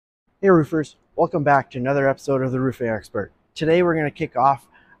Hey roofers, welcome back to another episode of the Roofing Expert. Today we're going to kick off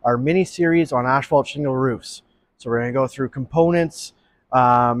our mini series on asphalt shingle roofs. So we're going to go through components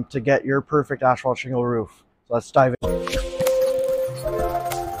to get your perfect asphalt shingle roof. So let's dive in.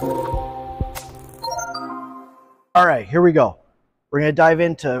 All right, here we go. We're going to dive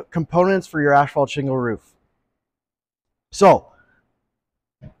into components for your asphalt shingle roof. So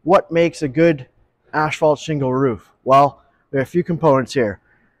what makes a good asphalt shingle roof? Well, there are a few components here.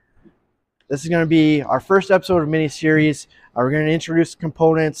 This is going to be our first episode of mini-series. We're going to introduce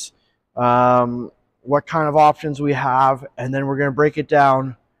components, what kind of options we have, and then we're going to break it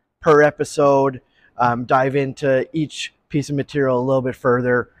down per episode, dive into each piece of material a little bit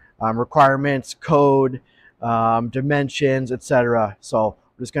further, requirements, code, dimensions, etc. So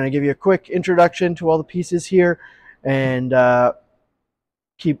I'm just going to give you a quick introduction to all the pieces here, and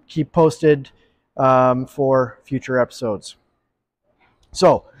keep posted for future episodes.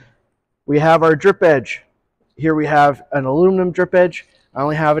 So we have our drip edge. Here we have an aluminum drip edge. I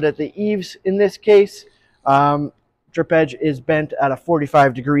only have it at the eaves in this case. Drip edge is bent at a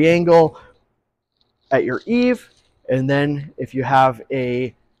 45-degree angle at your eave. And then if you have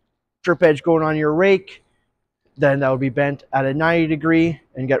a drip edge going on your rake, then that would be bent at a 90-degree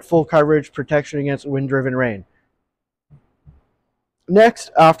and get full coverage protection against wind-driven rain. Next,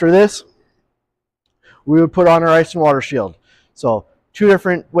 after this, we would put on our ice and water shield. So two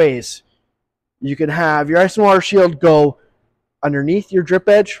different ways. You can have your ice and water shield go underneath your drip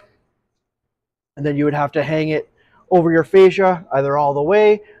edge, and then you would have to hang it over your fascia, either all the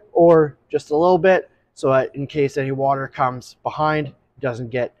way or just a little bit, so that in case any water comes behind, it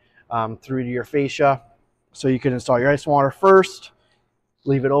doesn't get through to your fascia. So you can install your ice and water first,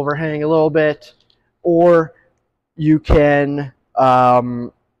 leave it overhang a little bit, or you can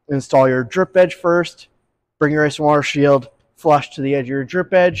install your drip edge first, bring your ice and water shield flush to the edge of your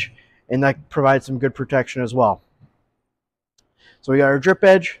drip edge, and that provides some good protection as well. So we got our drip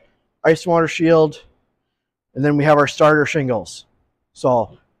edge, ice and water shield, and then we have our starter shingles.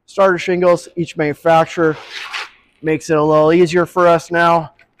 So starter shingles, each manufacturer makes it a little easier for us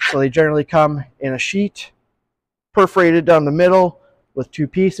now. So they generally come in a sheet, perforated down the middle with two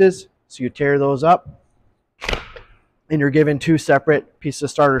pieces. So you tear those up, and you're given two separate pieces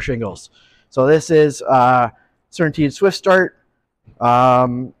of starter shingles. So this is CertainTeed Swift Start.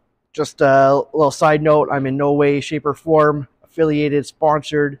 Just a little side note, I'm in no way, shape, or form affiliated,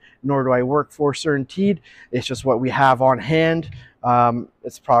 sponsored, nor do I work for CertainTeed. It's just what we have on hand.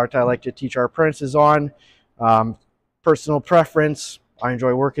 It's a product I like to teach our apprentices on. Personal preference, I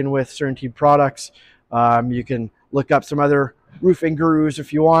enjoy working with CertainTeed products. You can look up some other roofing gurus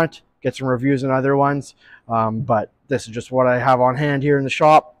if you want, get some reviews on other ones. But this is just what I have on hand here in the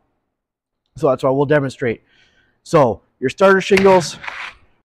shop. So that's what we'll demonstrate. So your starter shingles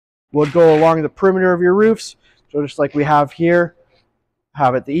would go along the perimeter of your roofs. So just like we have here,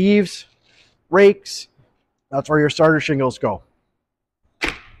 have at the eaves, rakes, that's where your starter shingles go.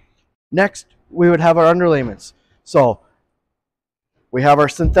 Next, we would have our underlayments. So we have our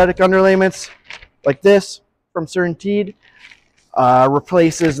synthetic underlayments like this from CertainTeed.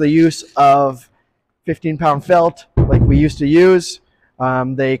 Replaces the use of 15-pound felt like we used to use.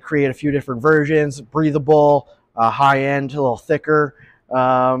 They create a few different versions, breathable, high-end, a little thicker,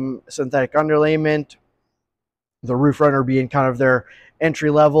 synthetic underlayment, the roof runner being kind of their entry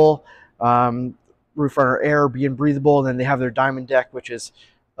level, roof runner air being breathable, and then they have their diamond deck, which is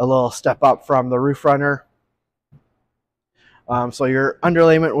a little step up from the roof runner. So your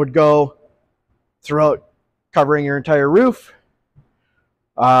underlayment would go throughout, covering your entire roof.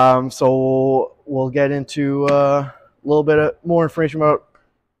 So we'll get into a little bit more information about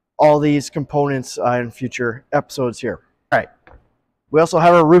all these components in future episodes here. All right. We also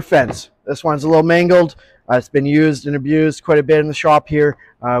have our roof vents. This one's a little mangled. It's been used and abused quite a bit in the shop here.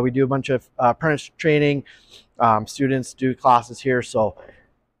 We do a bunch of apprentice training. Students do classes here, so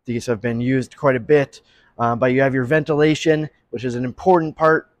these have been used quite a bit. But you have your ventilation, which is an important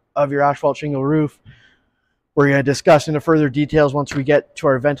part of your asphalt shingle roof. We're going to discuss into further details once we get to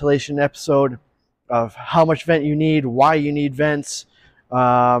our ventilation episode of how much vent you need, why you need vents,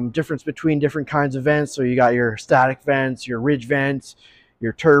 difference between different kinds of vents. So you got your static vents, your ridge vents,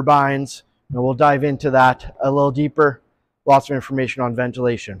 your turbines, and we'll dive into that a little deeper. Lots of information on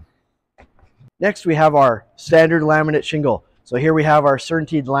ventilation. Next, we have our standard laminate shingle. So here we have our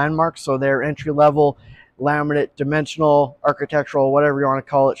CertainTeed landmarks. So they're entry-level laminate, dimensional, architectural, whatever you want to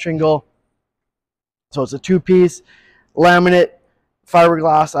call it, shingle. So it's a two-piece laminate,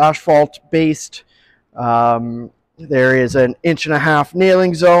 fiberglass, asphalt based. There is an 1.5-inch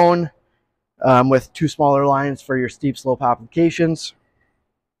nailing zone with two smaller lines for your steep slope applications.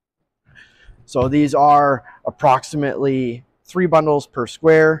 So these are approximately 3 bundles per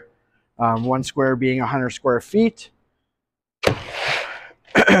square, 1 square being 100 square feet.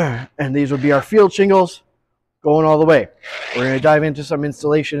 And these would be our field shingles going all the way. We're going to dive into some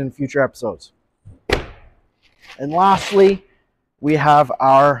installation in future episodes. And lastly, we have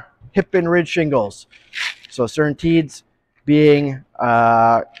our hip and ridge shingles. So certainteeds being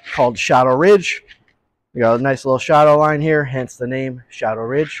called shadow ridge. We got a nice little shadow line here, hence the name shadow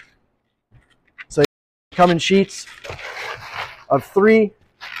ridge. So they come in sheets of 3,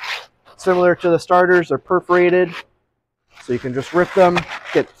 similar to the starters. They're perforated, so you can just rip them,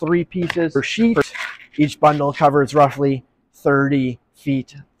 get 3 pieces per sheet. Each bundle covers roughly 30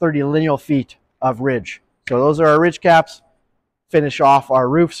 lineal feet of ridge. So those are our ridge caps. Finish off our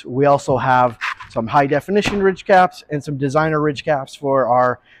roofs. We also have some high definition ridge caps and some designer ridge caps for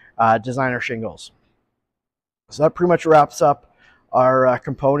our designer shingles. So that pretty much wraps up our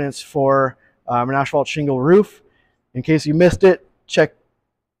components for an asphalt shingle roof. In case you missed it, check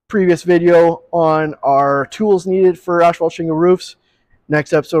previous video on our tools needed for asphalt shingle roofs.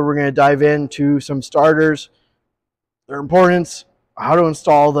 Next episode, we're going to dive into some starters, their importance, how to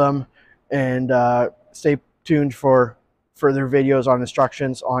install them, and stay tuned for further videos on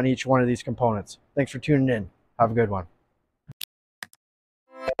instructions on each one of these components. Thanks for tuning in. Have a good one.